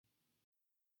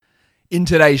In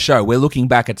today's show, we're looking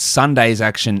back at Sunday's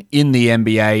action in the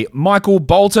NBA. Michael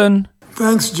Bolton.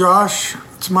 Thanks, Josh.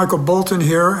 It's Michael Bolton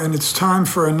here, and it's time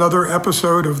for another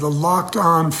episode of the Locked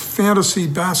On Fantasy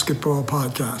Basketball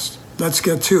Podcast. Let's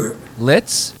get to it.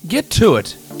 Let's get to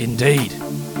it, indeed.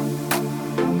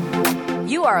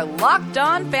 You are Locked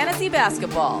On Fantasy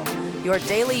Basketball, your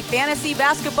daily fantasy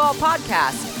basketball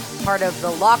podcast, part of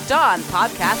the Locked On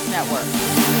Podcast Network.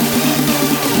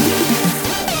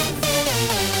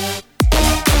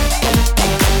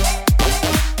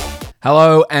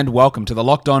 Hello and welcome to the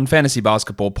Locked On Fantasy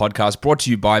Basketball Podcast, brought to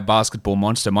you by Basketball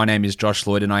Monster. My name is Josh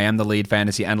Lloyd and I am the lead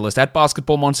fantasy analyst at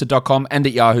basketballmonster.com and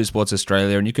at Yahoo Sports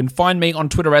Australia. And you can find me on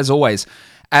Twitter as always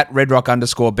at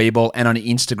redrock_bball and on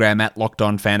Instagram at Locked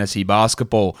On Fantasy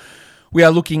Basketball. We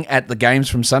are looking at the games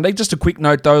from Sunday. Just a quick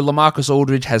note though, LaMarcus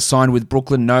Aldridge has signed with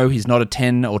Brooklyn. No, he's not a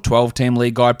 10 or 12 team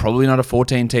league guy, probably not a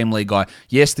 14 team league guy.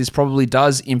 Yes, this probably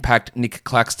does impact Nick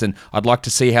Claxton. I'd like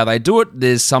to see how they do it.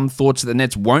 There's some thoughts that the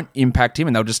Nets won't impact him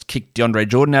and they'll just kick DeAndre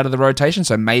Jordan out of the rotation,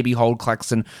 so maybe hold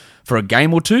Claxton for a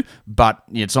game or two, but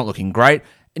it's not looking great.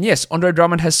 And yes, Andre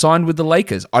Drummond has signed with the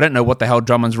Lakers. I don't know what the hell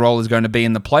Drummond's role is going to be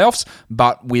in the playoffs,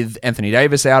 but with Anthony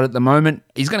Davis out at the moment,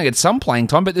 he's going to get some playing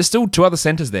time, but there's still two other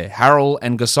centers there, Harrell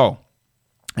and Gasol.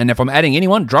 And if I'm adding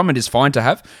anyone, Drummond is fine to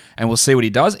have, and we'll see what he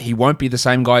does. He won't be the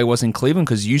same guy he was in Cleveland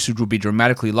because usage will be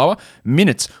dramatically lower.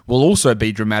 Minutes will also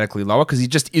be dramatically lower because he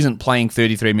just isn't playing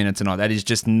 33 minutes a night. That is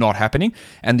just not happening,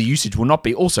 and the usage will not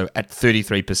be also at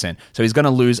 33%. So he's going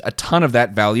to lose a ton of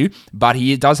that value, but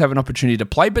he does have an opportunity to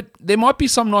play, but there might be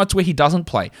some nights where he doesn't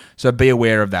play, so be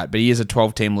aware of that. But he is a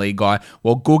 12-team league guy.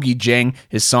 While Gorgui Dieng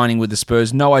is signing with the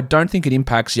Spurs, no, I don't think it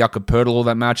impacts Jakob Poeltl all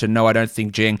that much, and no, I don't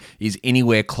think Dieng is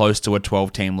anywhere close to a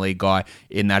 12-team league guy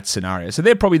in that scenario. So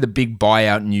they're probably the big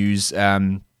buyout news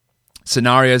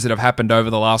scenarios that have happened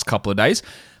over the last couple of days.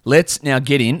 Let's now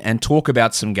get in and talk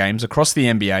about some games across the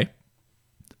NBA,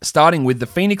 starting with the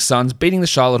Phoenix Suns beating the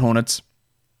Charlotte Hornets.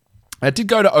 It did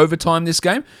go to overtime this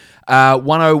game.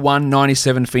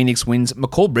 101-97 Phoenix wins.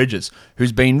 Mikal Bridges,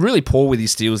 who's been really poor with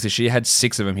his steals this year, had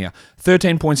 6 of them here.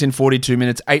 13 points in 42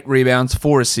 minutes, 8 rebounds,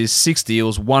 4 assists, 6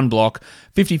 steals, 1 block,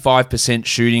 55%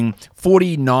 shooting,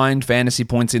 49 fantasy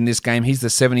points in this game. He's the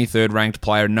 73rd ranked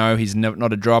player. No, he's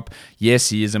not a drop. Yes,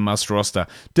 he is a must roster.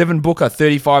 Devin Booker,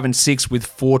 35-6 with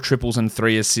 4 triples and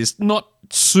 3 assists. Not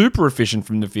super efficient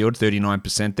from the field,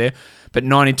 39% there, but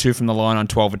 92 from the line on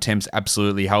 12 attempts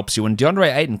absolutely helps you. And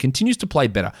DeAndre Ayton continues to play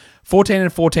better.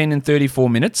 14-14 in 34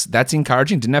 minutes. That's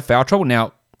encouraging. Didn't have foul trouble.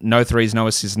 Now, no threes, no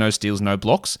assists, no steals, no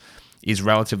blocks is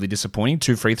relatively disappointing.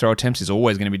 2 free throw attempts is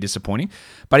always going to be disappointing.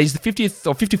 But he's the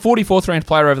 44th ranked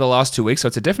player over the last 2 weeks, so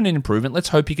it's a definite improvement. Let's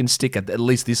hope he can stick at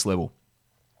least this level.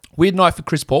 Weird night for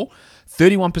Chris Paul.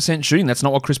 31% shooting. That's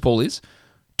not what Chris Paul is.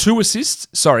 1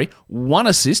 assist.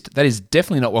 That is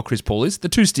definitely not what Chris Paul is. The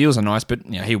 2 steals are nice, but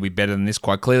he'll be better than this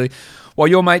quite clearly. While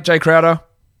your mate, Jay Crowder,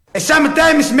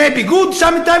 sometimes may be good,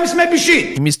 sometimes may be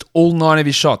shit. He missed all 9 of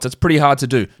his shots. That's pretty hard to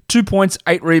do. 2 points,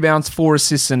 8 rebounds, 4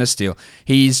 assists, and a steal.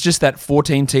 He's just that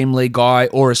 14-team league guy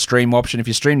or a stream option. If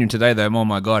you streamed him today, though, oh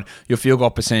my God, your field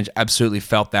goal percentage absolutely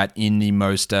felt that in the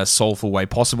most soulful way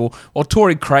possible. While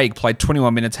Torrey Craig played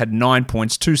 21 minutes, had 9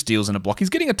 points, 2 steals, and a block. He's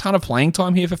getting a ton of playing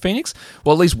time here for Phoenix.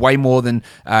 Well, at least way more than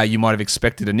you might have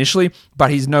expected initially,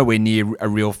 but he's nowhere near a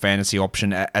real fantasy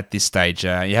option at this stage.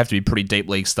 You have to be pretty deep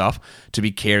league stuff to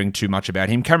be caring too much about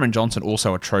him. Cameron Johnson,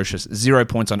 also atrocious. 0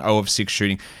 points on 0 of 6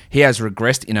 shooting. He has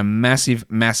regressed in a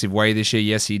massive way this year.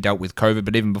 Yes, he dealt with COVID,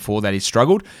 but even before that, he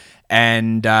struggled.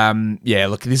 And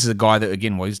look, this is a guy that,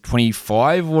 again, he's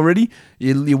 25 already.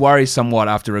 You worry somewhat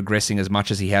after regressing as much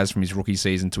as he has from his rookie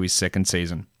season to his second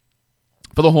season.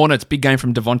 For the Hornets, big game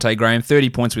from Devontae Graham, 30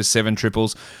 points with 7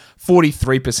 triples,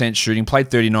 43% shooting, played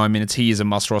 39 minutes. He is a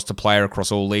must-roster player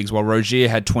across all leagues, while Rozier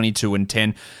had 22 and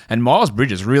 10. And Miles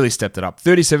Bridges really stepped it up.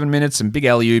 37 minutes, some big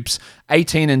alley-oops,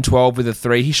 18 and 12 with a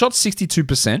 3. He shot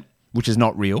 62%, which is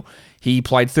not real. He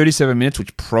played 37 minutes,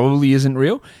 which probably isn't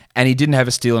real, and he didn't have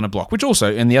a steal and a block, which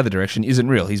also, in the other direction, isn't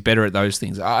real. He's better at those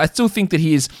things. I still think that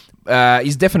he's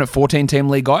definite 14-team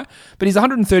league guy, but he's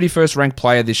 131st ranked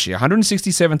player this year,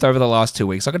 167th over the last 2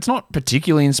 weeks. Like, it's not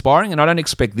particularly inspiring, and I don't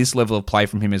expect this level of play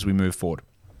from him as we move forward.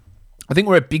 I think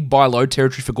we're at big buy low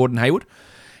territory for Gordon Hayward.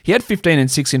 He had 15 and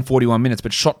 6 in 41 minutes,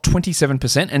 but shot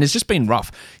 27%, and it's just been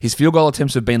rough. His field goal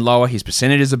attempts have been lower. His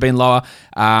percentages have been lower.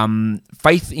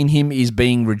 Faith in him is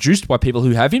being reduced by people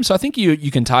who have him. So I think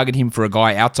you can target him for a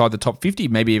guy outside the top 50,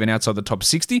 maybe even outside the top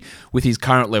 60 with his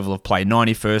current level of play,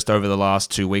 91st over the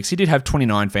last 2 weeks. He did have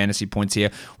 29 fantasy points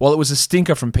here. While it was a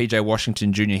stinker from PJ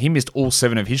Washington Jr., he missed all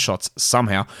 7 of his shots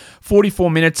somehow. 44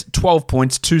 minutes, 12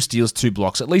 points, 2 steals, 2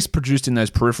 blocks, at least produced in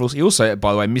those peripherals. He also,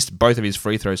 by the way, missed both of his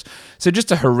free throws. So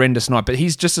just a horrendous night, but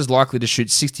he's just as likely to shoot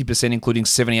 60%, including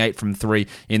 78 from 3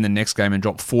 in the next game and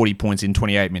drop 40 points in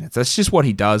 28 minutes. That's just what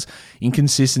he does.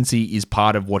 Inconsistency is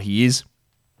part of what he is.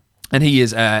 And he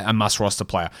is a must-roster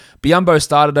player. Biyombo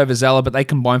started over Zeller, but they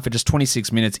combined for just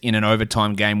 26 minutes in an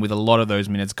overtime game, with a lot of those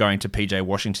minutes going to PJ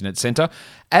Washington at center,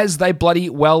 as they bloody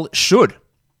well should.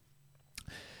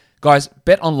 Guys,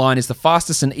 BetOnline is the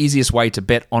fastest and easiest way to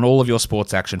bet on all of your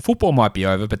sports action. Football might be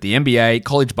over, but the NBA,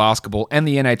 college basketball, and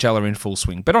the NHL are in full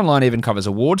swing. BetOnline even covers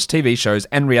awards, TV shows,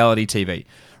 and reality TV.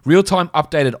 Real-time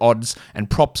updated odds and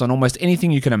props on almost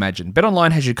anything you can imagine.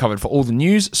 BetOnline has you covered for all the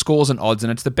news, scores, and odds, and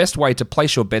it's the best way to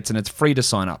place your bets, and it's free to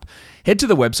sign up. Head to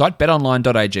the website,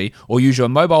 betonline.ag, or use your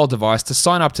mobile device to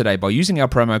sign up today by using our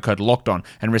promo code LOCKEDON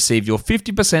and receive your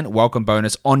 50% welcome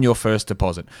bonus on your first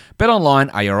deposit. BetOnline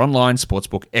are your online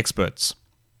sportsbook experts.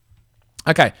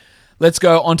 Okay, let's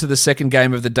go on to the second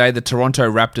game of the day. The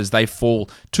Toronto Raptors, they fall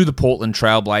to the Portland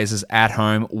Trail Blazers at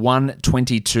home,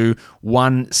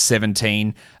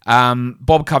 122-117.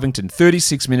 Bob Covington,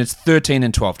 36 minutes, 13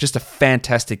 and 12. Just a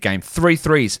fantastic game. 3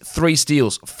 threes, 3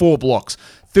 steals, 4 blocks.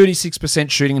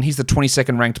 36% shooting, and he's the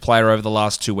 22nd ranked player over the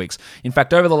last 2 weeks. In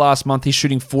fact, over the last month, he's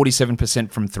shooting 47%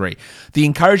 from 3. The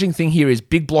encouraging thing here is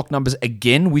big block numbers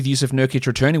again with Jusuf Nurkic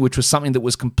returning, which was something that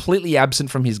was completely absent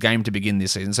from his game to begin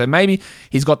this season. So maybe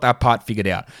he's got that part figured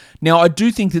out. Now, I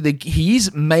do think that he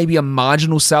is maybe a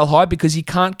marginal sell high because he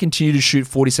can't continue to shoot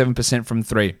 47% from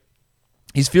 3.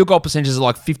 His field goal percentages are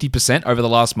like 50% over the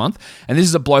last month, and this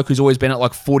is a bloke who's always been at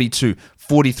like 42,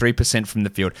 43% from the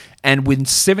field. And when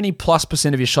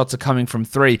 70+% of your shots are coming from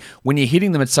 3, when you're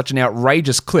hitting them at such an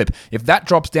outrageous clip, if that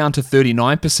drops down to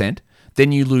 39%,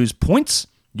 then you lose points,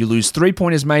 you lose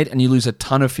 3-pointers made, and you lose a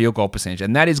ton of field goal percentage.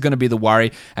 And that is going to be the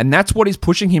worry, and that's what is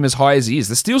pushing him as high as he is.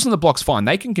 The steals and the blocks, fine.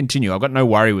 They can continue. I've got no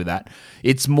worry with that.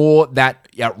 It's more that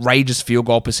outrageous field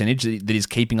goal percentage that is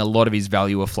keeping a lot of his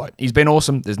value afloat. He's been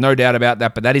awesome. There's no doubt about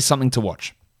that, but that is something to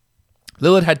watch.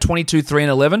 Lillard had 22, 3,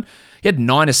 and 11. He had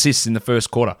 9 assists in the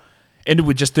first quarter. Ended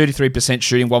with just 33%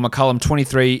 shooting, while McCollum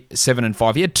 23, 7, and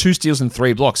 5. He had 2 steals and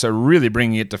 3 blocks, so really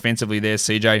bringing it defensively there,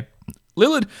 CJ.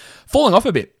 Lillard falling off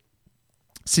a bit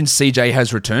since CJ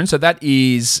has returned, so that's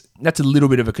a little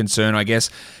bit of a concern, I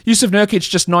guess. Jusuf Nurkic,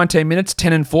 just 19 minutes,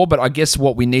 10 and 4, but I guess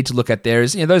what we need to look at there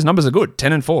is, those numbers are good.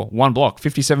 10 and 4, 1 block,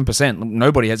 57%.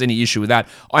 Nobody has any issue with that.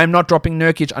 I am not dropping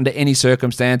Nurkic under any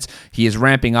circumstance. He is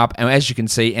ramping up, and as you can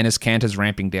see, Enes Kanter's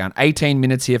ramping down. 18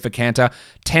 minutes here for Kanter,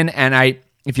 10 and 8.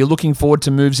 If you're looking forward to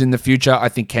moves in the future, I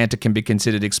think Kanter can be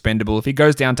considered expendable. If he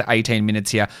goes down to 18 minutes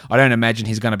here, I don't imagine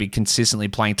he's going to be consistently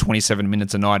playing 27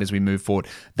 minutes a night as we move forward.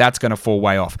 That's going to fall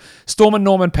way off. Storm and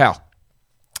Norman Powell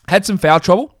had some foul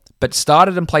trouble, but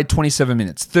started and played 27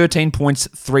 minutes. 13 points,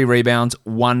 3 rebounds,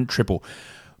 1 triple.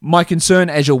 My concern,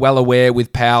 as you're well aware,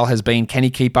 with Powell has been, can he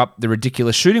keep up the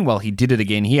ridiculous shooting? Well, he did it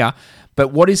again here.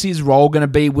 But what is his role going to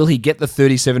be? Will he get the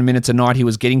 37 minutes a night he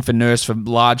was getting for Nurse for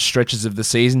large stretches of the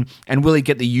season? And will he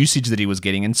get the usage that he was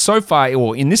getting? And so far,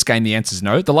 or in this game, the answer is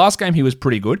no. The last game, he was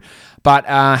pretty good. But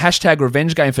hashtag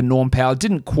revenge game for Norm Powell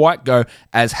didn't quite go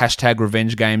as hashtag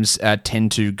revenge games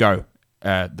tend to go.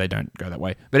 They don't go that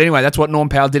way. But anyway, that's what Norm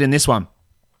Powell did in this one.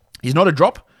 He's not a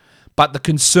drop. But the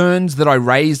concerns that I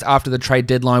raised after the trade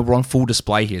deadline were on full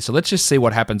display here. So let's just see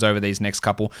what happens over these next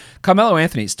couple. Carmelo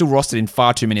Anthony is still rostered in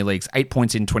far too many leagues. 8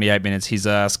 points in 28 minutes. His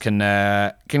ass can go.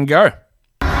 Get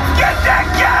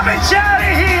that garbage out of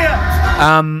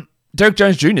here! Derek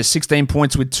Jones Jr., 16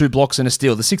 points with 2 blocks and a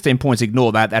steal. The 16 points,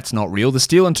 ignore that. That's not real. The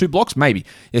steal and 2 blocks, maybe.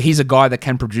 He's a guy that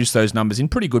can produce those numbers in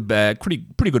pretty good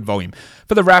volume.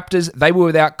 For the Raptors, they were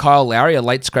without Kyle Lowry, a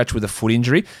late scratch with a foot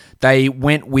injury. They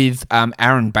went with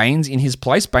Aaron Baines in his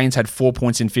place. Baines had 4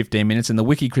 points in 15 minutes, and the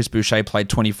Wiki Chris Boucher played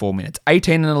 24 minutes.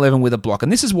 18 and 11 with a block.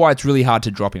 And this is why it's really hard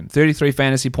to drop him. 33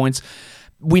 fantasy points.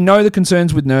 We know the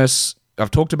concerns with Nurse. I've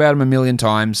talked about him a million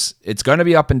times. It's going to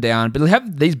be up and down, but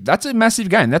that's a massive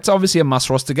game. That's obviously a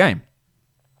must-roster game.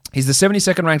 He's the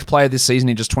 72nd ranked player this season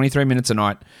in just 23 minutes a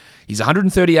night. He's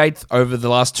 138th over the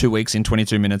last 2 weeks in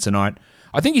 22 minutes a night.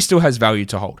 I think he still has value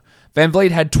to hold. Van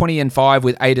Vliet had 20 and 5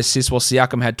 with 8 assists, while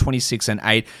Siakam had 26 and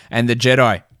 8. And the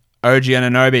Jedi, OG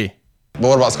Anunoby. But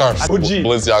what about scarves? OG.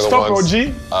 Balenciaga stop ones. OG.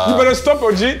 You better stop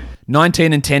OG.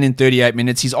 19 and 10 in 38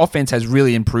 minutes. His offense has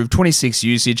really improved. 26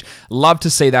 usage. Love to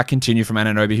see that continue from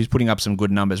Anunoby, who's putting up some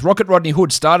good numbers. Rocket Rodney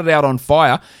Hood started out on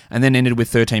fire and then ended with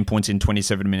 13 points in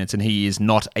 27 minutes, and he is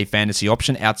not a fantasy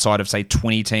option outside of, say,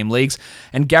 20-team leagues.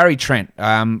 And Gary Trent,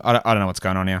 I don't know what's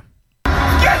going on here.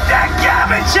 Get that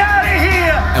garbage out of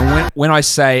here! And when I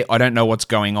say I don't know what's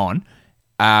going on,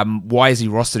 why is he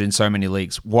rostered in so many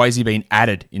leagues? Why is he being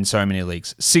added in so many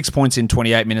leagues? 6 points in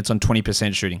 28 minutes on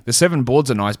 20% shooting. The 7 boards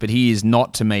are nice, but he is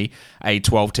not, to me, a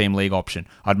 12-team league option.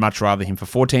 I'd much rather him for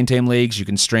 14-team leagues. You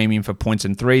can stream him for points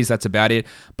and threes. That's about it.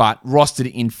 But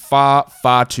rostered in far,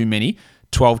 far too many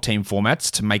 12-team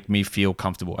formats to make me feel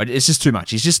comfortable. It's just too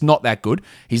much. He's just not that good.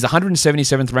 He's the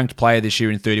 177th ranked player this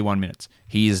year in 31 minutes.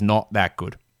 He is not that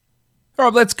good. All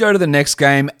right, let's go to the next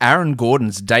game. Aaron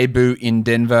Gordon's debut in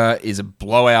Denver is a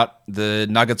blowout. The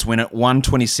Nuggets win it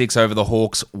 126 over the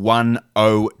Hawks,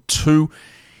 102.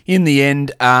 In the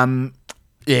end,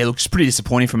 it looks pretty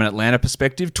disappointing from an Atlanta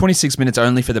perspective. 26 minutes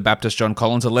only for the Baptist John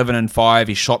Collins, 11 and 5.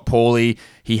 He shot poorly.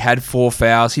 He had 4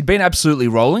 fouls. He'd been absolutely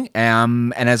rolling.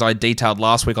 And as I detailed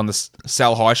last week on the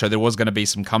Sal High show, there was going to be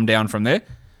some come down from there.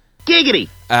 Giggity!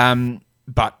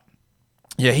 But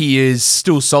yeah, he is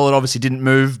still solid. Obviously didn't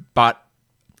move, but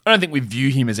I don't think we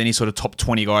view him as any sort of top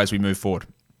 20 guy as we move forward.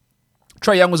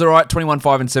 Trae Young was all right, 21,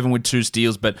 5 and 7 with 2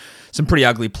 steals, but some pretty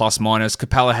ugly plus-minus.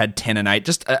 Capella had 10 and 8.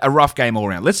 Just a rough game all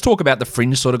around. Let's talk about the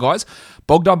fringe sort of guys.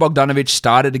 Bogdanovic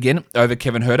started again over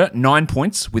Kevin Huerter, 9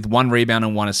 points with 1 rebound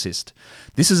and 1 assist.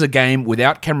 This is a game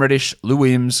without Cam Reddish, Lou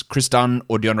Williams, Chris Dunn,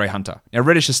 or DeAndre Hunter. Now,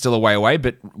 Reddish is still a way away,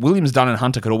 but Williams, Dunn, and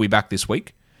Hunter could all be back this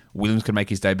week. Williams could make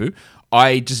his debut.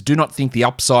 I just do not think the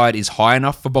upside is high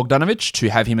enough for Bogdanovic to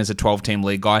have him as a 12-team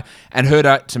league guy. And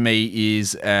Huerter, to me,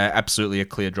 is absolutely a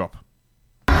clear drop.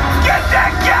 Get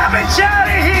that garbage out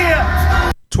of here!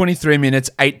 23 minutes,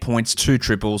 8 points, 2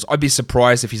 triples. I'd be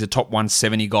surprised if he's a top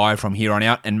 170 guy from here on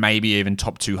out and maybe even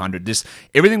top 200.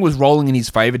 Everything was rolling in his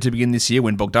favor to begin this year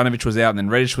when Bogdanovic was out and then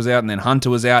Reddish was out and then Hunter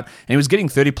was out. And he was getting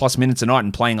 30-plus minutes a night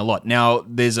and playing a lot. Now,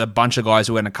 there's a bunch of guys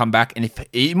who are going to come back, and if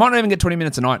he might not even get 20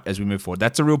 minutes a night as we move forward.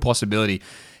 That's a real possibility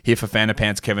here for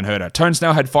Fanapants Kevin Huerter. Tone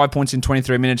Snell had 5 points in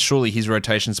 23 minutes. Surely his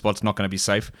rotation spot's not going to be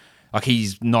safe. Like,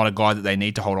 he's not a guy that they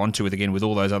need to hold on to with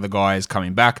all those other guys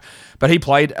coming back. But he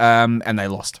played, and they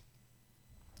lost.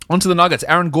 On to the Nuggets.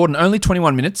 Aaron Gordon, only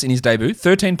 21 minutes in his debut.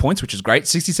 13 points, which is great.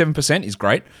 67% is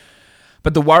great.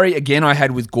 But the worry, again, I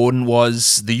had with Gordon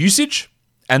was the usage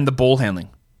and the ball handling.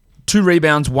 2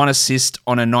 rebounds, 1 assist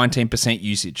on a 19%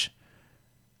 usage.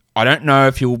 I don't know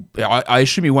if he'll... I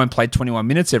assume he won't play 21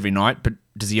 minutes every night, but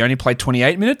does he only play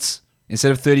 28 minutes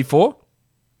instead of 34?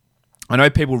 I know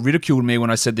people ridiculed me when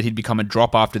I said that he'd become a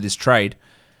drop after this trade.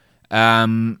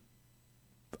 I'd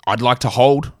like to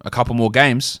hold a couple more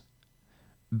games.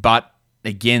 But,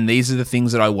 again, these are the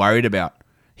things that I worried about.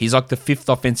 He's like the 5th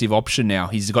offensive option now.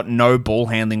 He's got no ball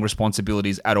handling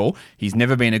responsibilities at all. He's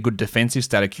never been a good defensive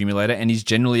stat accumulator, and he's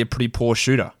generally a pretty poor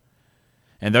shooter.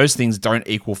 And those things don't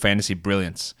equal fantasy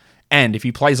brilliance. And if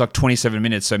he plays like 27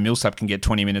 minutes so Millsap can get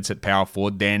 20 minutes at power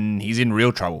forward, then he's in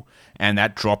real trouble. And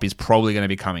that drop is probably going to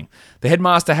be coming. The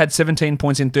headmaster had 17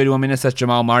 points in 31 minutes. That's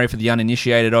Jamal Murray for the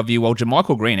uninitiated of you. Well,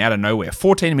 JaMychal Green out of nowhere.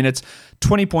 14 minutes,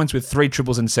 20 points with 3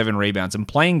 triples and 7 rebounds. And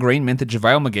playing Green meant that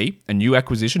JaVale McGee, a new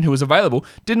acquisition who was available,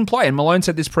 didn't play. And Malone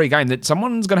said this pre-game that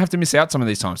someone's going to have to miss out some of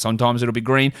these times. Sometimes it'll be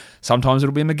Green. Sometimes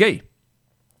it'll be McGee.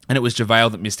 And it was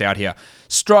JaVale that missed out here.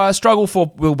 Struggle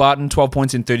for Will Barton, 12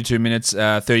 points in 32 minutes,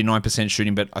 39%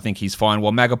 shooting, but I think he's fine.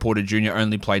 While Maga Porter Jr.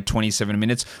 only played 27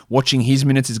 minutes. Watching his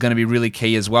minutes is going to be really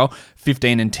key as well.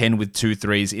 15 and 10 with 2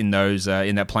 threes in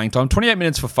that playing time. 28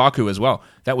 minutes for Facu as well.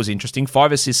 That was interesting.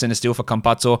 5 assists and a steal for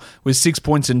Campazzo with 6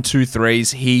 points and 2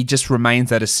 threes. He just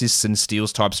remains that assists and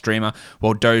steals type streamer,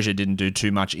 while Dozier didn't do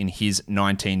too much in his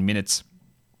 19 minutes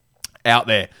out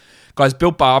there. Guys,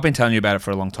 Built Bar, I've been telling you about it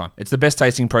for a long time. It's the best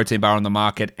tasting protein bar on the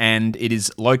market, and it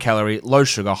is low calorie, low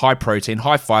sugar, high protein,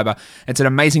 high fiber. It's an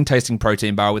amazing tasting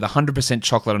protein bar with 100%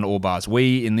 chocolate on all bars.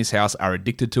 We in this house are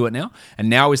addicted to it now, and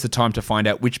now is the time to find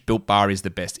out which Built Bar is the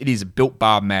best. It is Built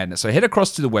Bar madness. So head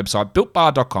across to the website,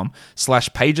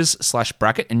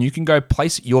 builtbar.com/pages/bracket, and you can go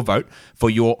place your vote for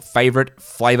your favorite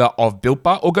flavor of Built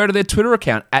Bar, or go to their Twitter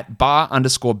account at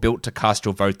 @bar_built to cast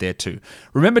your vote there too.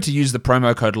 Remember to use the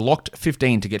promo code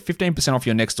LOCKED15 to get 15% off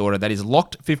your next order. That is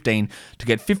LOCKED15 to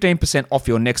get 15% off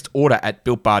your next order at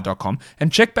BuiltBar.com.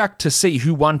 And check back to see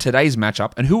who won today's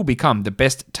matchup and who will become the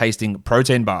best tasting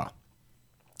protein bar.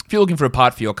 If you're looking for a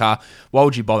part for your car, why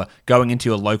would you bother going into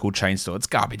your local chain store? It's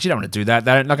garbage. You don't want to do that.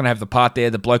 They're not going to have the part there.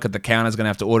 The bloke at the counter is going to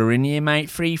have to order in. Yeah, mate,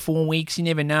 3-4 weeks. You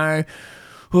never know.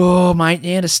 Oh, mate,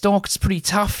 yeah, the stock, it's pretty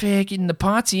tough getting the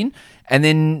parts in. And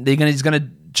then he's going to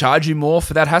charge you more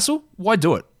for that hassle? Why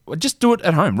do it? Just do it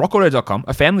at home. RockAuto.com,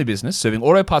 a family business serving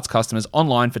auto parts customers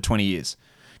online for 20 years.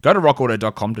 Go to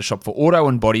rockauto.com to shop for auto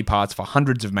and body parts for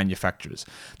hundreds of manufacturers.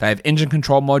 They have engine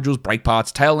control modules, brake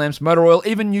parts, tail lamps, motor oil,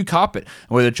 even new carpet.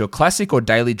 And whether it's your classic or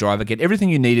daily driver, get everything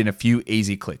you need in a few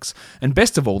easy clicks. And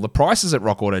best of all, the prices at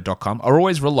rockauto.com are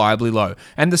always reliably low.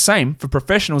 And the same for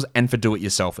professionals and for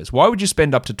do-it-yourselfers. Why would you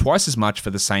spend up to twice as much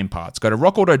for the same parts? Go to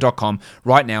rockauto.com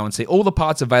right now and see all the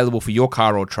parts available for your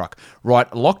car or truck.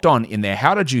 Write Locked On in their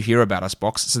How Did You Hear About Us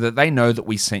box so that they know that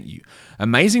we sent you.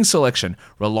 Amazing selection,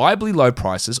 reliably low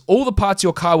prices, all the parts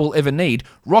your car will ever need,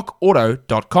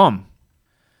 rockauto.com.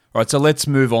 All right, so let's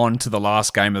move on to the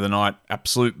last game of the night.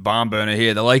 Absolute barn burner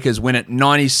here. The Lakers win it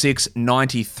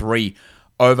 96-93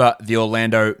 over the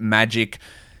Orlando Magic.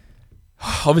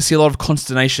 Obviously, a lot of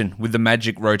consternation with the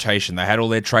Magic rotation. They had all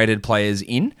their traded players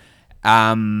in,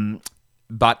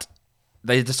 but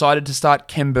they decided to start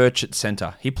Khem Birch at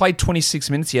center. He played 26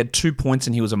 minutes. He had 2 points,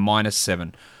 and he was a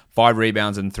 -7. 5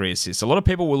 rebounds and 3 assists. A lot of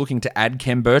people were looking to add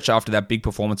Khem Birch after that big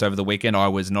performance over the weekend. I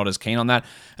was not as keen on that,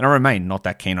 and I remain not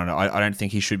that keen on it. I don't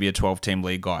think he should be a 12-team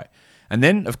league guy. And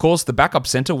then, of course, the backup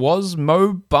center was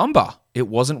Mo Bamba. It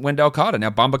wasn't Wendell Carter. Now,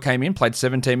 Bamba came in, played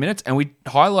 17 minutes, and we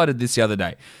highlighted this the other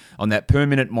day on that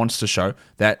per-minute monster show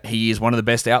that he is one of the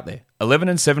best out there.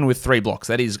 11-7 with 3 blocks.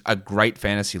 That is a great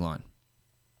fantasy line.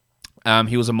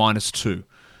 He was a -2.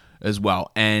 As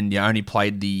well, and only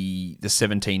played the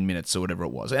 17 minutes or whatever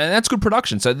it was, and that's good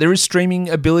production. So there is streaming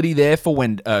ability there for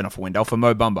for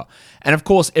Mo Bamba, and of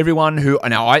course everyone who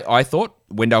now I thought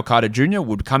Wendell Carter Jr.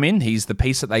 would come in. He's the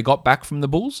piece that they got back from the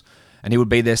Bulls, and he would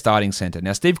be their starting center.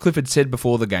 Now Steve Clifford said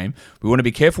before the game, we want to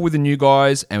be careful with the new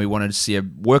guys, and we wanted to see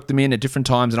work them in at different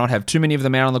times and not have too many of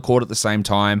them out on the court at the same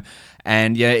time,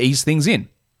 and ease things in.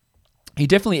 He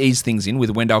definitely eased things in with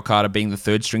Wendell Carter being the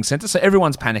third string center, so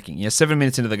everyone's panicking. 7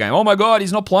 minutes into the game. Oh my God,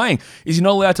 he's not playing. Is he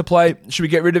not allowed to play? Should we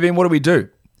get rid of him? What do we do?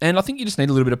 And I think you just need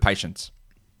a little bit of patience.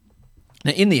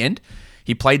 Now, in the end,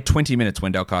 he played 20 minutes,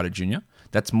 Wendell Carter Jr.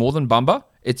 That's more than Bamba.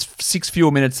 It's 6 fewer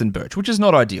minutes than Birch, which is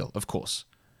not ideal, of course.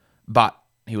 But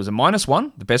he was a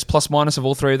 -1, the best plus-minus of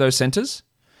all 3 of those centers.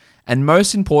 And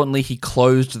most importantly, he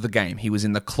closed the game. He was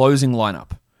in the closing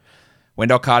lineup.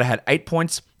 Wendell Carter had 8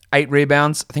 points, 8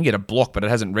 rebounds. I think he had a block, but it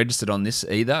hasn't registered on this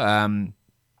either. Don't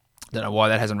know why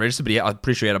that hasn't registered, but I'm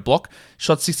pretty sure he had a block.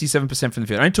 Shot 67% from the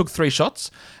field. Only took 3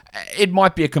 shots. It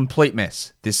might be a complete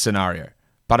mess, this scenario.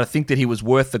 But I think that he was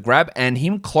worth the grab, and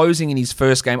him closing in his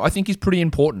first game, I think is pretty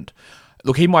important.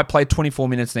 Look, he might play 24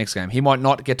 minutes next game. He might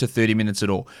not get to 30 minutes at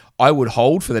all. I would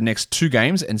hold for the next 2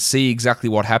 games and see exactly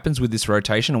what happens with this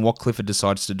rotation and what Clifford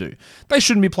decides to do. They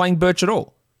shouldn't be playing Birch at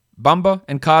all. Bamba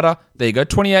and Carter, there you go,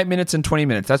 28 minutes and 20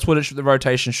 minutes. That's what the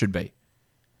rotation should be.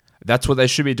 That's what they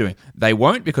should be doing. They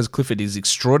won't because Clifford is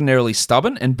extraordinarily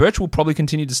stubborn, and Birch will probably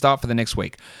continue to start for the next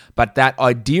week. But that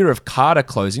idea of Carter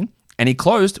closing, and he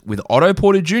closed with Otto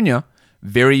Porter Jr.,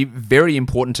 very, very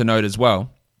important to note as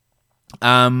well.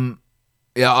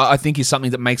 I think is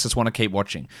something that makes us want to keep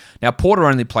watching. Now, Porter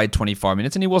only played 25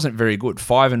 minutes, and he wasn't very good.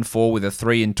 5-4 with a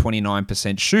 3 and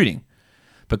 29% shooting.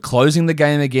 But closing the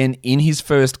game again in his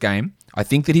first game, I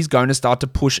think that he's going to start to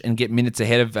push and get minutes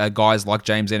ahead of guys like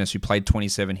James Ennis, who played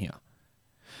 27 here.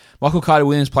 Michael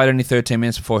Carter-Williams played only 13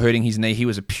 minutes before hurting his knee. He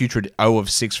was a putrid 0 of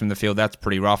 6 from the field. That's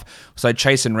pretty rough. So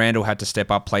Chasen Randall had to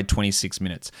step up, played 26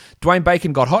 minutes. Dwayne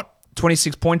Bacon got hot.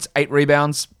 26 points, 8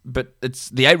 rebounds, but it's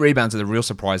the 8 rebounds are the real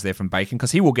surprise there from Bacon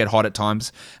because he will get hot at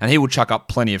times and he will chuck up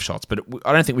plenty of shots, but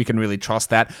I don't think we can really trust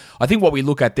that. I think what we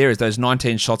look at there is those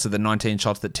 19 shots are the 19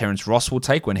 shots that Terrence Ross will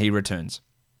take when he returns.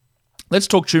 Let's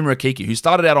talk Chuma Okeke, who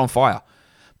started out on fire.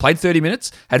 Played 30 minutes,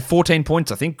 had 14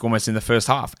 points, I think, almost in the first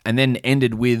half, and then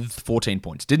ended with 14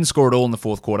 points. Didn't score at all in the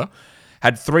fourth quarter.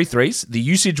 Had 3 threes. The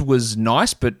usage was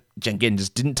nice, but again,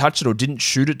 just didn't touch it or didn't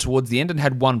shoot it towards the end and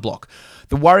had 1 block.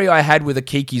 The worry I had with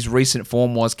Okeke's recent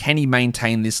form was, can he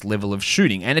maintain this level of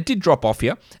shooting? And it did drop off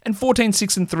here. And 14,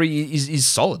 6, and 3 is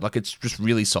solid. Like, it's just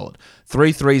really solid.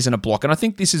 3 threes and a block. And I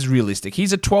think this is realistic.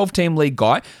 He's a 12-team league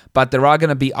guy, but there are going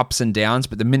to be ups and downs,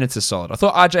 but the minutes are solid. I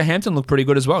thought RJ Hampton looked pretty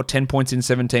good as well. 10 points in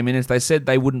 17 minutes. They said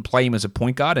they wouldn't play him as a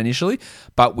point guard initially,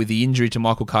 but with the injury to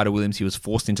Michael Carter-Williams, he was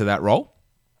forced into that role.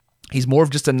 He's more of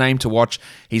just a name to watch.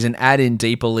 He's an add in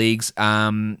deeper leagues.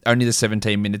 Only the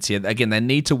 17 minutes here. Again, they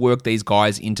need to work these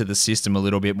guys into the system a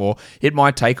little bit more. It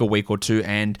might take a week or 2,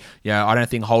 and I don't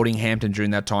think holding Hampton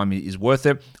during that time is worth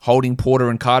it. Holding Porter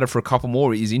and Carter for a couple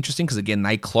more is interesting because, again,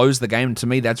 they close the game, and to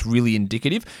me, that's really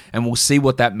indicative, and we'll see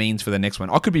what that means for the next one.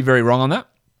 I could be very wrong on that.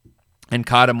 And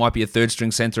Carter might be a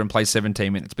third-string center and play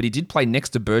 17 minutes. But he did play next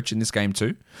to Birch in this game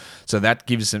too. So that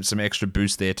gives him some extra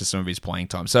boost there to some of his playing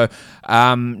time. So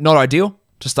not ideal,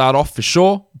 to start off for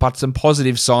sure, but some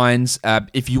positive signs.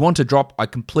 If you want to drop, I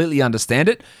completely understand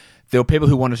it. There were people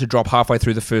who wanted to drop halfway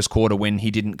through the first quarter when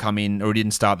he didn't come in or he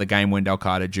didn't start the game, Wendell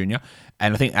Carter Jr.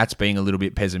 And I think that's being a little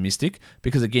bit pessimistic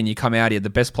because, again, you come out, he had the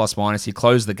best plus-minus, he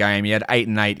closed the game, he had 8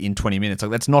 and 8 in 20 minutes.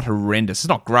 Like, that's not horrendous. It's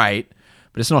not great,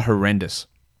 but it's not horrendous.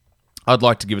 I'd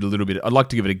like to give it a little bit. I'd like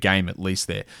to give it a game at least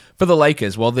there. For the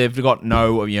Lakers, well, they've got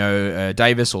no,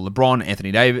 Davis or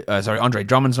LeBron, Andre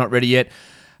Drummond's not ready yet.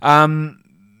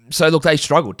 So, look, they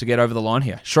struggled to get over the line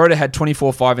here. Schroeder had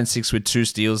 24, 5 and 6 with 2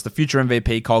 steals. The future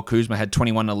MVP, Kyle Kuzma, had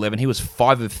 21 and 11. He was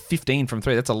 5 of 15 from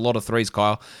 3. That's a lot of threes,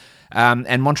 Kyle. And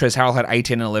Montrezl Harrell had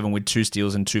 18 and 11 with 2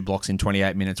 steals and 2 blocks in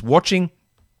 28 minutes. Watching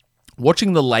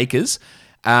the Lakers,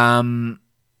 their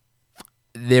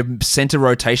center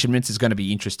rotation minutes is going to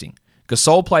be interesting.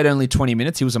 Gasol played only 20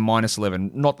 minutes. He was a minus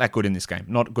 11. Not that good in this game.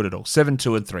 Not good at all. 7,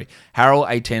 2, and 3. Harrell,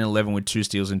 18 and 11 with 2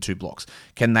 steals and 2 blocks.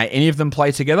 Can any of them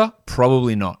play together?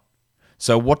 Probably not.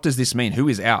 So what does this mean? Who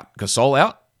is out? Gasol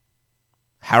out?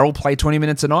 Harrell play 20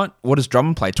 minutes a night? What does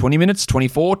Drummond play? 20 minutes?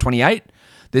 24? 28?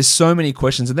 There's so many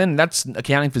questions. And then that's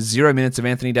accounting for 0 minutes of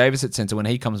Anthony Davis at center when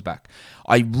he comes back.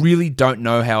 I really don't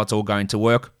know how it's all going to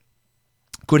work.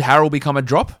 Could Harrell become a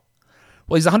drop?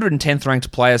 Well, he's the 110th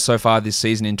ranked player so far this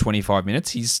season in 25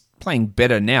 minutes. He's playing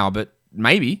better now, but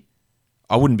maybe.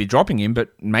 I wouldn't be dropping him,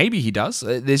 but maybe he does.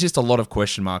 There's just a lot of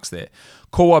question marks there.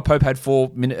 Kawhi Pope had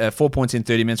 4 points in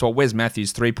 30 minutes, while Wes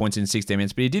Matthews 3 points in 16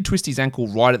 minutes, but he did twist his ankle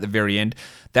right at the very end.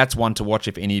 That's one to watch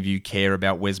if any of you care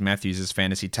about Wes Matthews'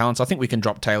 fantasy talents. I think we can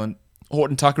drop Taylor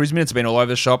Horton-Tucker. His minutes have been all over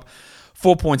the shop.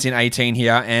 4 points in 18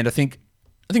 here, and I think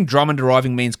Drummond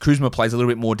arriving means Kuzma plays a little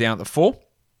bit more down at the 4.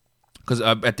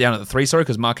 Down at the 3,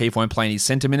 because Markieff won't play in his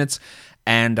center minutes,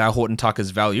 and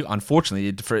Horton-Tucker's value,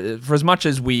 unfortunately, for as much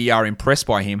as we are impressed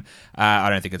by him, I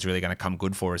don't think it's really going to come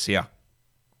good for us here.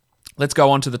 Let's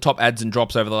go on to the top adds and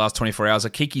drops over the last 24 hours.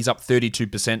 Akiki's up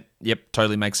 32%. Yep,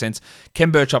 totally makes sense.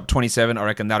 Ken Birch up 27. I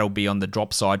reckon that'll be on the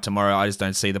drop side tomorrow. I just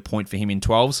don't see the point for him in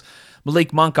 12s.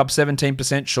 Malik Monk up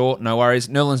 17%. Sure, no worries.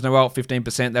 Nerlens Noel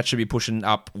 15%. That should be pushing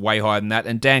up way higher than that.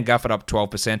 And Dan Gafford up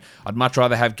 12%. I'd much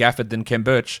rather have Gafford than Ken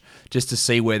Birch just to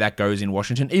see where that goes in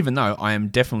Washington, even though I am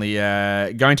definitely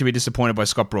going to be disappointed by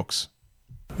Scott Brooks.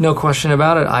 No question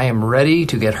about it. I am ready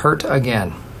to get hurt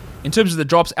again. In terms of the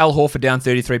drops, Al Horford down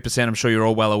 33%. I'm sure you're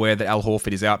all well aware that Al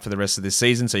Horford is out for the rest of this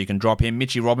season, so you can drop him.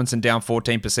 Mitchie Robinson down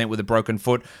 14% with a broken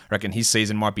foot. I reckon his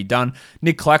season might be done.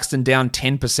 Nick Claxton down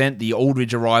 10%. The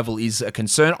Aldridge arrival is a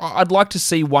concern. I'd like to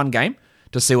see one game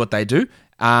to see what they do.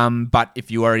 But if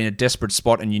you are in a desperate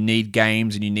spot and you need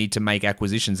games and you need to make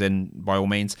acquisitions, then by all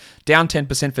means. Down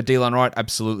 10% for Delon Wright,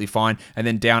 absolutely fine. And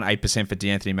then down 8% for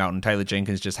DeAnthony Melton. Taylor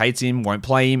Jenkins just hates him, won't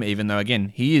play him, even though,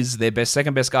 again, he is their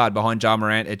second best guard behind Ja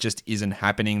Morant. It just isn't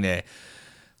happening there.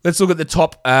 Let's look at the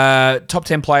top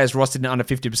 10 players rostered in under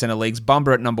 50% of leagues.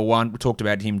 Bumba at number 1. We talked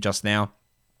about him just now.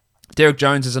 Derek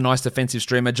Jones is a nice defensive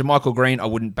streamer. JaMychal Green, I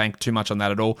wouldn't bank too much on that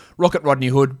at all. Rocket Rodney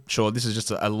Hood, sure, this is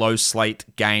just a low slate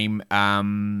game,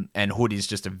 and Hood is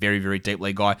just a very, very deep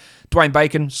league guy. Dwayne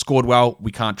Bacon, scored well, we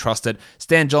can't trust it.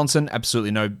 Stan Johnson,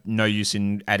 absolutely no use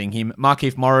in adding him.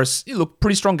 Markieff Morris, look,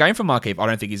 pretty strong game for Markieff. I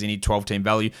don't think he's any 12-team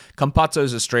value.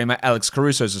 Campazzo's a streamer, Alex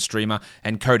Caruso's a streamer,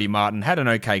 and Cody Martin had an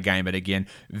okay game, but again,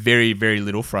 very, very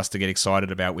little for us to get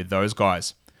excited about with those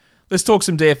guys. Let's talk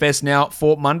some DFS now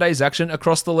for Monday's action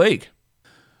across the league.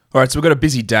 All right, so we've got a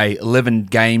busy day, 11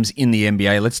 games in the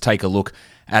NBA. Let's take a look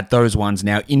at those ones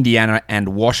now. Indiana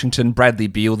and Washington. Bradley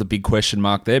Beal, the big question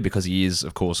mark there because he is,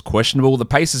 of course, questionable. The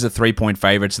Pacers are 3-point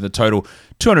favorites, so the total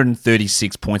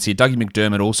 236 points here. Dougie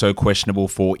McDermott also questionable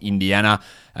for Indiana.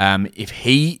 If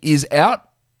he is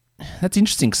out, that's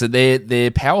interesting because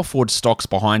their power forward stocks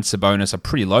behind Sabonis are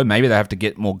pretty low. Maybe they have to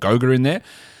get more Goga in there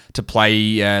to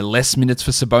play less minutes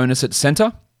for Sabonis at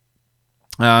center.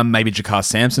 Maybe Jakar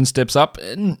Sampson steps up.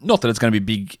 Not that it's going to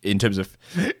be big in terms of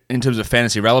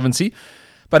fantasy relevancy,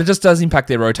 but it just does impact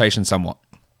their rotation somewhat.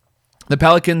 The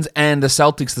Pelicans and the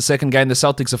Celtics, the second game, the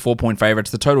Celtics are 4-point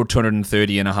favorites. The total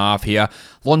 230.5 here.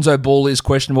 Lonzo Ball is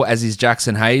questionable, as is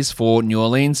Jackson Hayes for New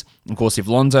Orleans. Of course, if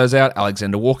Lonzo's out,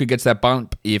 Alexander Walker gets that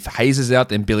bump. If Hayes is out,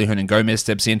 then Billy Hernan-Gomez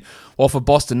steps in. While for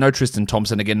Boston, no Tristan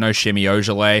Thompson. Again, no Shemi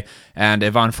Ojeleye. And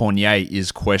Evan Fournier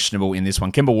is questionable in this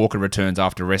one. Kemba Walker returns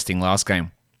after resting last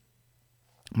game.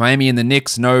 Miami and the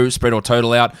Knicks, no spread or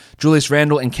total out. Julius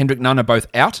Randle and Kendrick Nunn are both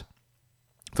out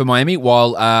for Miami,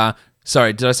 while...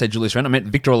 Sorry, did I say Julius Randle? I meant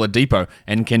Victor Oladipo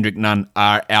and Kendrick Nunn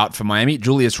are out for Miami.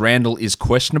 Julius Randle is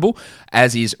questionable,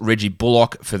 as is Reggie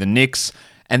Bullock for the Knicks.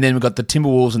 And then we've got the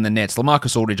Timberwolves and the Nets.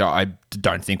 LaMarcus Aldridge, I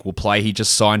don't think will play. He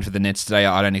just signed for the Nets today.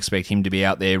 I don't expect him to be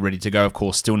out there ready to go. Of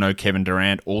course, still no Kevin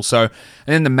Durant also. And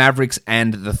then the Mavericks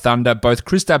and the Thunder, both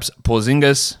Kristaps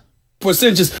Porzingis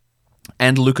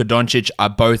and Luka Doncic are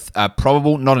both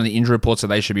probable, not on the injury report, so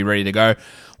they should be ready to go.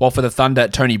 While for the Thunder,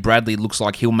 Tony Bradley looks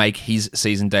like he'll make his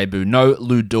season debut. No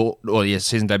Lou Dort,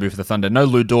 season debut for the Thunder. No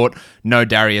Lou Dort, no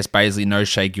Darius Bazley, no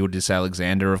Shai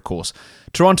Gilgeous-Alexander, of course.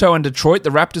 Toronto and Detroit,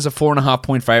 the Raptors are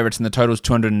 4.5-point favourites and the total is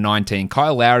 219.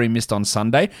 Kyle Lowry missed on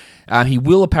Sunday. He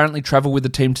will apparently travel with the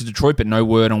team to Detroit, but no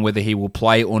word on whether he will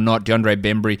play or not. DeAndre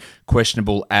Bembry,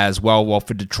 questionable as well. While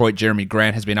for Detroit, Jeremy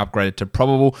Grant has been upgraded to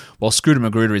probable, while Scooter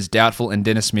Magruder is doubtful and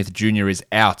Dennis Smith Jr. is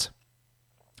out.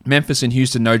 Memphis and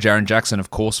Houston, no Jaren Jackson, of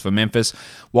course, for Memphis.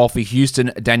 While for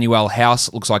Houston, Daniel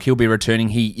House looks like he'll be returning.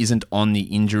 He isn't on the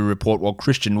injury report, while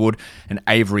Christian Wood and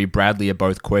Avery Bradley are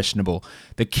both questionable.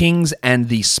 The Kings and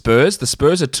the Spurs are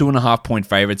 2.5-point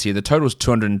favourites here. The total is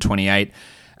 228.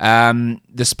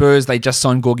 The Spurs, they just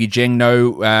signed Gorgie Dieng.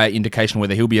 No indication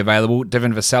whether he'll be available.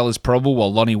 Devin Vassell is probable,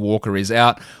 while Lonnie Walker is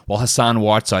out, while Hassan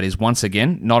Whiteside is once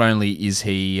again. Not only is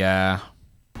he...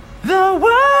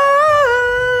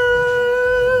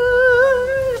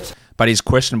 but he's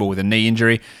questionable with a knee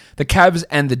injury. The Cavs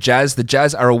and the Jazz. The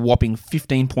Jazz are a whopping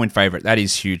 15-point favourite. That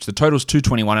is huge. The total's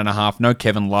 221.5. No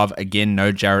Kevin Love again.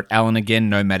 No Jarrett Allen again.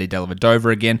 No Matty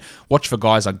Dellavedova again. Watch for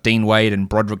guys like Dean Wade and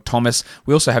Broderick Thomas.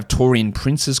 We also have Taurean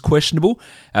Prince is questionable.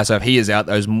 So if he is out,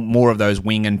 more of those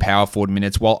wing and power forward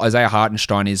minutes, while Isaiah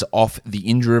Hartenstein is off the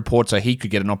injury report, so he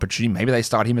could get an opportunity. Maybe they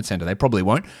start him at centre. They probably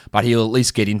won't, but he'll at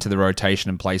least get into the rotation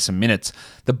and play some minutes.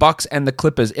 The Bucks and the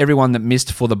Clippers. Everyone that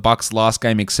missed for the Bucks last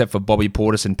game except for Bobby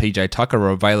Portis and PJ Tucker are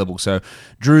available. So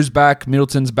Drew's back,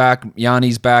 Middleton's back,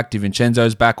 Yanni's back,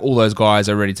 DiVincenzo's back. All those guys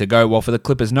are ready to go. While for the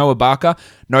Clippers, no Ibaka,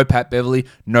 no Pat Beverly,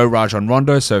 no Rajon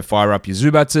Rondo. So fire up your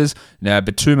Zubatses. Now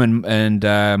Batum and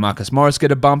Marcus Morris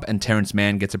get a bump, and Terrence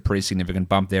Mann gets a pretty significant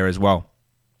bump there as well.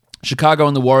 Chicago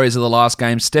and the Warriors are the last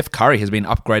game. Steph Curry has been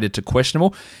upgraded to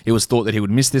questionable. It was thought that he would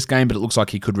miss this game, but it looks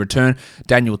like he could return.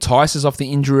 Daniel Tice is off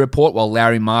the injury report, while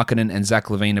Lauri Markkanen and Zach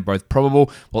LaVine are both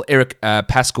probable. While Eric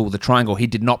Pascal, the triangle, he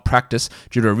did not practice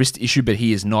due to a wrist issue, but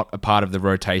he is not a part of the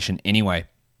rotation anyway.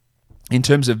 In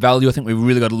terms of value, I think we've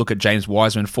really got to look at James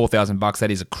Wiseman, $4,000. That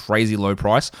is a crazy low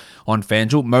price on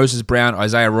FanDuel. Moses Brown,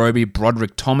 Isaiah Roby,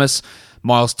 Broderick Thomas,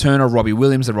 Miles Turner, Robbie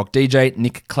Williams, the Rock DJ,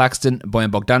 Nick Claxton,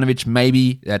 Bojan Bogdanovic,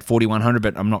 maybe at 4,100,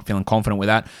 but I'm not feeling confident with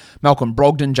that. Malcolm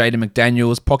Brogdon, Jaden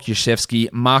McDaniels,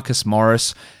 Pokusevski, Marcus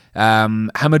Morris,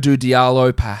 Hamidou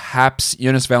Diallo, perhaps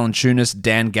Jonas Valanciunas,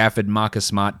 Dan Gafford, Marcus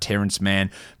Smart, Terrence Mann,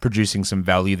 producing some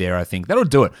value there, I think. That'll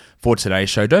do it for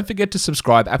today's show. Don't forget to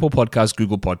subscribe, Apple Podcasts,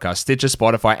 Google Podcasts, Stitcher,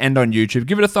 Spotify, and on YouTube.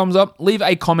 Give it a thumbs up. Leave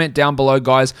a comment down below,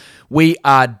 guys. We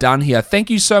are done here.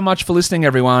 Thank you so much for listening,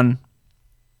 everyone.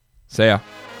 See ya.